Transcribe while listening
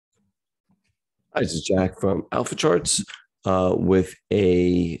Hi, this is Jack from Alpha Charts with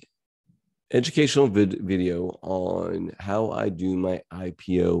a educational video on how I do my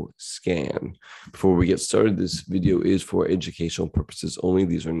IPO scan. Before we get started, this video is for educational purposes only.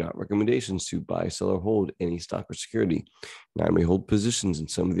 These are not recommendations to buy, sell, or hold any stock or security. Now, I may hold positions in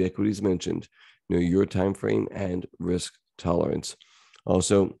some of the equities mentioned. Know your time frame and risk tolerance.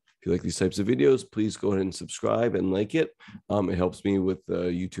 Also, if you like these types of videos, please go ahead and subscribe and like it. It helps me with the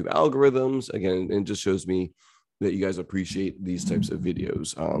YouTube algorithms. Again, it just shows me that you guys appreciate these types of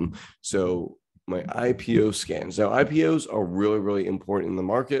videos. So my IPO scans. Now, IPOs are really, really important in the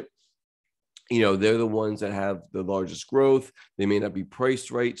market. They're the ones that have the largest growth. They may not be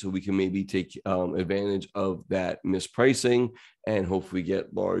priced right, so we can maybe take advantage of that mispricing and hopefully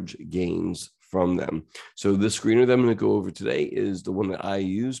get large gains from them. So this screener that I'm going to go over today is the one that I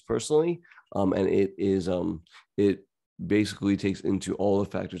use personally, and it basically takes into all the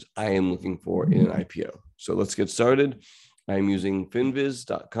factors I am looking for in an IPO. So let's get started. I'm using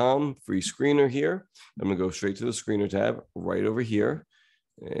finviz.com free screener here. I'm going to go straight to the screener tab right over here,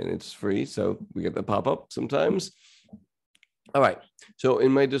 and it's free, so we get the pop-up sometimes. All right, so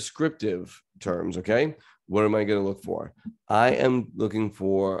in my descriptive terms, okay, what am I going to look for? I am looking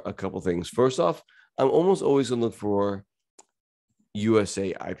for a couple things. First off, I'm almost always going to look for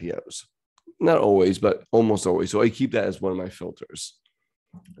USA IPOs. Not always, but almost always. So I keep that as one of my filters.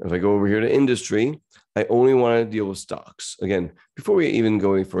 If I go over here to industry, I only want to deal with stocks. Again, before we even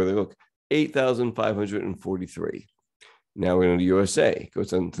go any further, look, 8,543. Now we're going to USA.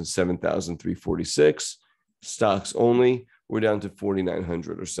 Goes down to 7,346. Stocks only, we're down to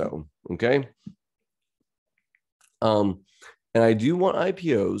 4,900 or so. Okay. And I do want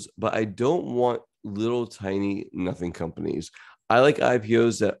IPOs, but I don't want little tiny nothing companies. I like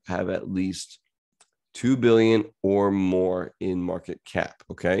IPOs that have at least 2 billion or more in market cap.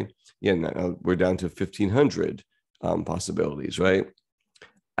 Okay. Yeah. Now we're down to 1,500 possibilities, right?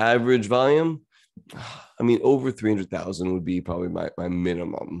 Average volume, I mean, over 300,000 would be probably my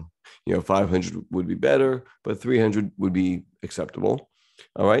minimum. 500 would be better, but 300 would be acceptable.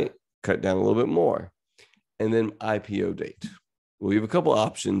 All right. Cut down a little bit more. And then IPO date. We have a couple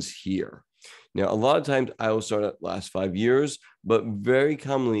options here. Now, a lot of times I will start at last 5 years, but very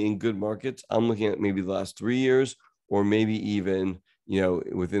commonly in good markets, I'm looking at maybe the last 3 years or maybe even,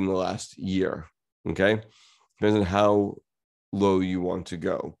 within the last year. Okay. Depends on how low you want to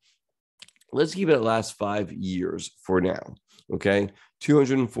go. Let's keep it at last 5 years for now. Okay.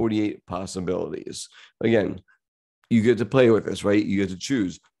 248 possibilities. Again, you get to play with this, right? You get to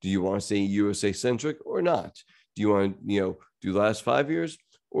choose. Do you want to stay USA centric or not? Do you want to, do the last 5 years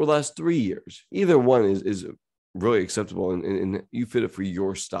or last 3 years? Either one is really acceptable, and you fit it for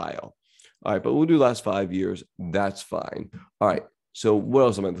your style. All right, but we'll do last 5 years. That's fine. All right. So what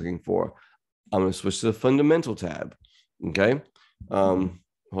else am I looking for? I'm going to switch to the fundamental tab. Okay. Hold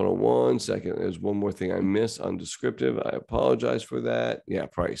on one second. There's one more thing I missed on descriptive. I apologize for that. Yeah,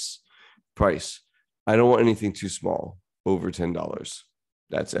 price. I don't want anything too small, over $10.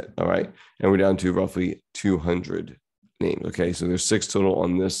 That's it. All right. And we're down to roughly 200 names. Okay. So there's 6 total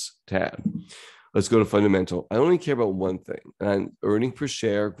on this tab. Let's go to fundamental. I only care about one thing, and earning per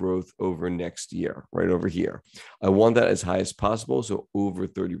share growth over next year, right over here. I want that as high as possible. So over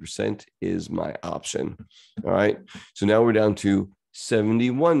 30% is my option. All right. So now we're down to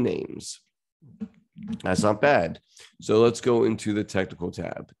 71 names. That's not bad. So let's go into the technical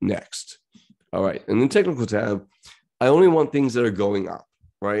tab next. All right. In the technical tab, I only want things that are going up,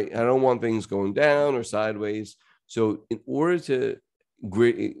 right? I don't want things going down or sideways. So in order to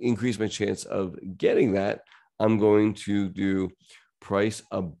increase my chance of getting that, I'm going to do price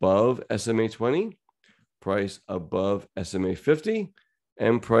above SMA 20, price above SMA 50,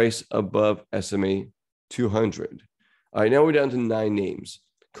 and price above SMA 200. All right, now we're down to 9 names.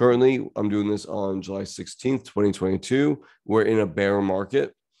 Currently, I'm doing this on July 16th, 2022. We're in a bear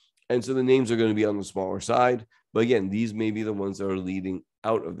market. And so the names are going to be on the smaller side. But again, these may be the ones that are leading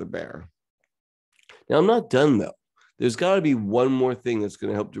out of the bear. Now, I'm not done, though. There's got to be one more thing that's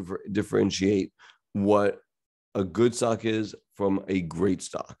going to help differentiate what a good stock is from a great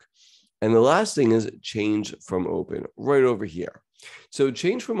stock. And the last thing is change from open, right over here. So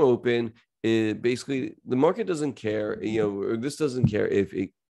change from open is basically the market doesn't care, or this doesn't care if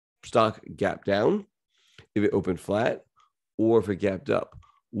a stock gapped down, if it opened flat, or if it gapped up.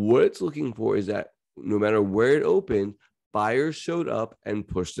 What it's looking for is that no matter where it opened, buyers showed up and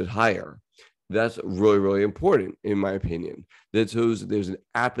pushed it higher. That's really, really important, in my opinion. That shows that there's an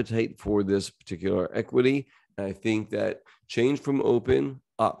appetite for this particular equity. And I think that change from open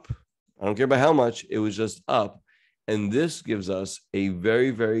up. I don't care about how much, it was just up. And this gives us a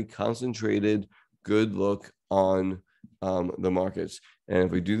very, very concentrated good look on the markets. And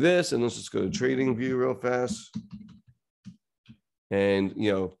if we do this, and let's just go to trading view real fast. And,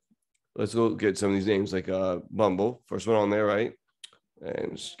 let's go get some of these names like Bumble, first one on there, right?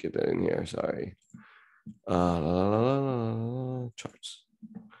 And just get that in here. Sorry. Charts.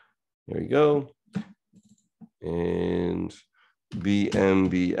 There we go. And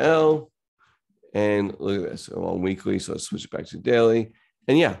BMBL. And look at this. I'm on weekly, so let's switch it back to daily.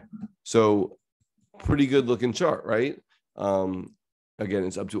 And yeah, so pretty good looking chart, right? Again,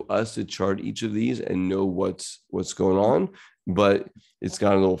 it's up to us to chart each of these and know what's going on. But it's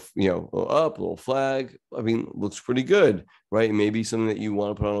got a little, a little up, a little flag. I mean, looks pretty good, right? Maybe something that you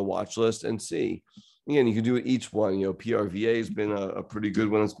want to put on a watch list and see. Again, you can do it each one. PRVA has been a pretty good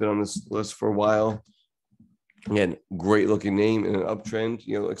one. It's been on this list for a while. Again, great looking name in an uptrend,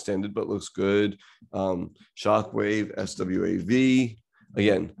 extended, but looks good. Shockwave, SWAV.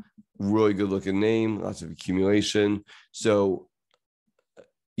 Again, really good looking name, lots of accumulation. So,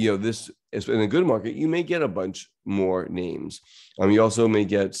 this is in a good market, you may get a bunch more names. You also may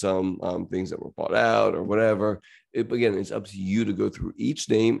get some things that were bought out or whatever. Again, it's up to you to go through each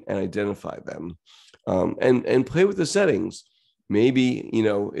name and identify them, and play with the settings. Maybe,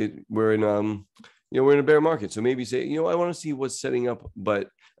 we're in we're in a bear market. So maybe say, I want to see what's setting up, but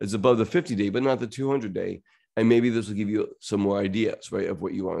it's above the 50-day, but not the 200-day. And maybe this will give you some more ideas, right, of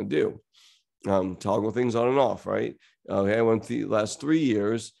what you want to do. Toggle things on and off, right? Okay, I want the last 3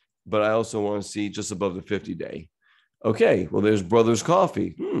 years, but I also want to see just above the 50-day. Okay, well, there's Brothers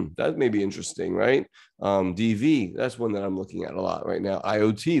Coffee. That may be interesting, right? DV, that's one that I'm looking at a lot right now.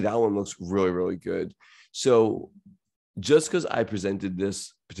 IoT, that one looks really, really good. So just because I presented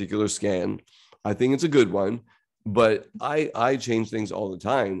this particular scan, I think it's a good one, but I change things all the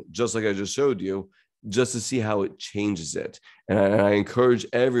time, just like I just showed you, just to see how it changes it. And I encourage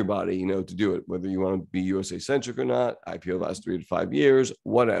everybody, to do it, whether you want to be USA centric or not, IPO last 3 to 5 years,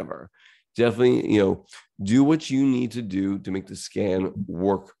 whatever. Definitely, do what you need to do to make the scan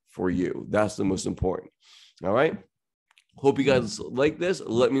work for you. That's the most important. All right. Hope you guys like this.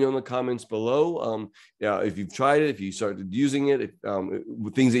 Let me know in the comments below. If you've tried it, if you started using it,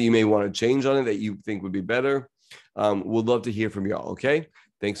 things that you may want to change on it that you think would be better. We'd love to hear from y'all. Okay.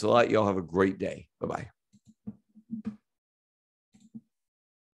 Thanks a lot. Y'all have a great day. Bye-bye.